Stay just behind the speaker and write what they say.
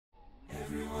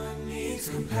It's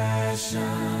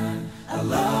compassion, a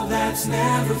love that's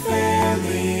never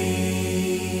failing.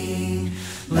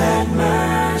 Let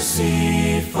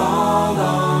mercy fall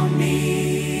on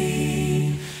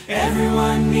me.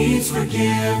 Everyone needs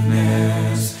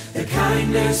forgiveness, the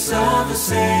kindness of a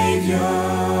Savior,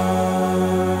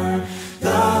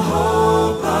 the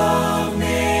hope of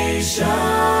nations.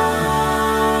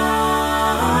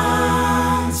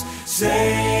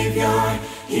 Savior,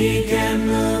 He can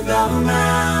move the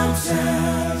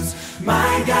mountains.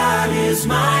 My God is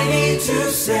mighty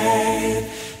to save.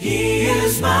 He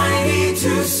is mighty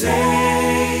to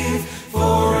save.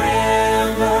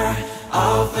 Forever,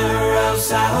 author of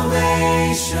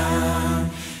salvation.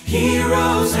 He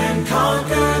rose and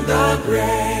conquered the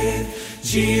grave.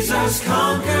 Jesus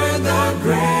conquered the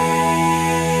grave.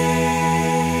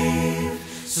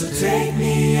 So take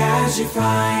me as you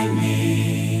find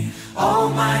me, all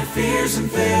my fears and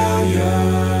failures.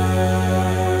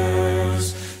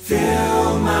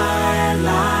 Fill my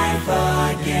life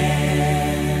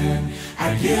again.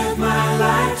 I give my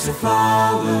life to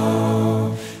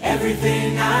follow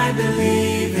everything I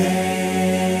believe in.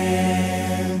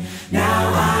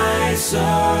 Now I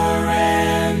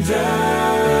surrender.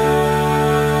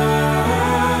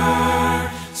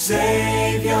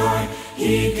 Savior,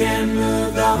 He can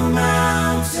move the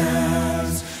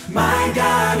mountains. My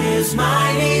God is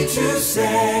mighty to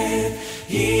save.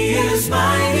 He is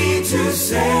mighty to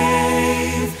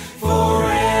save.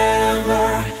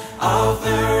 Forever,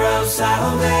 author of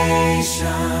salvation.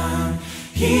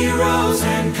 He rose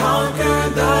and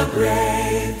conquered the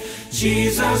grave.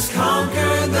 Jesus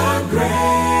conquered the grave.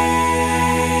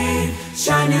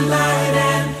 Shine your light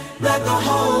and let the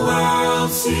whole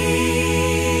world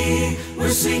see.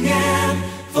 We're singing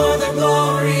for the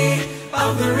glory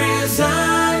of the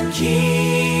risen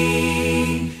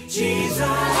King. Jesus,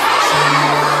 shine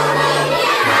your light and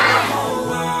let the whole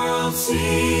world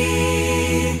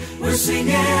see. We're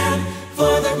singing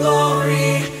for the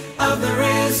glory of the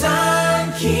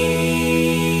risen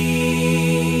King.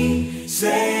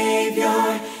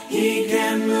 Savior, He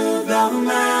can move the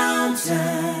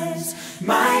mountains.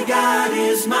 My God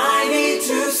is mighty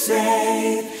to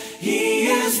save. He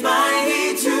is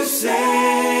mighty to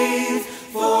save.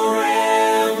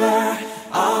 Forever,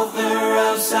 author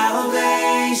of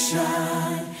salvation.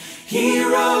 He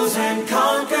rose and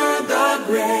conquered the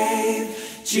grave.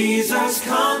 Jesus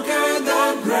conquered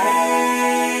the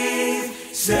grave.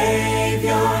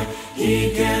 Savior,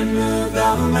 He can move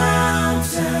the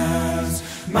mountains.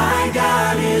 My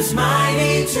God is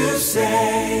mighty to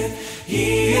save.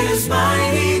 He is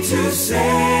mighty to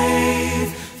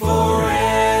save.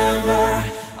 Forever,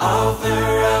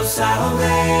 author of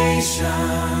salvation.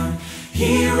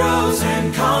 He rose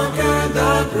and conquered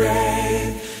the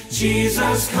grave.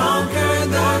 Jesus conquered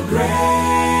the grave.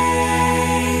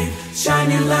 Shine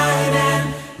your light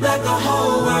and let the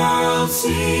whole world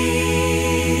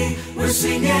see. We're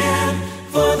singing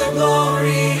for the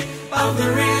glory of the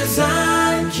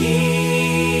risen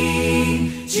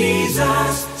King.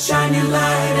 Jesus, shine your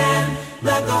light and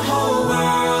let the whole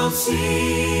world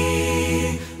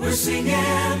see. We're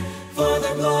singing for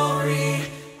the glory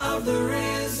of the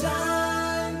risen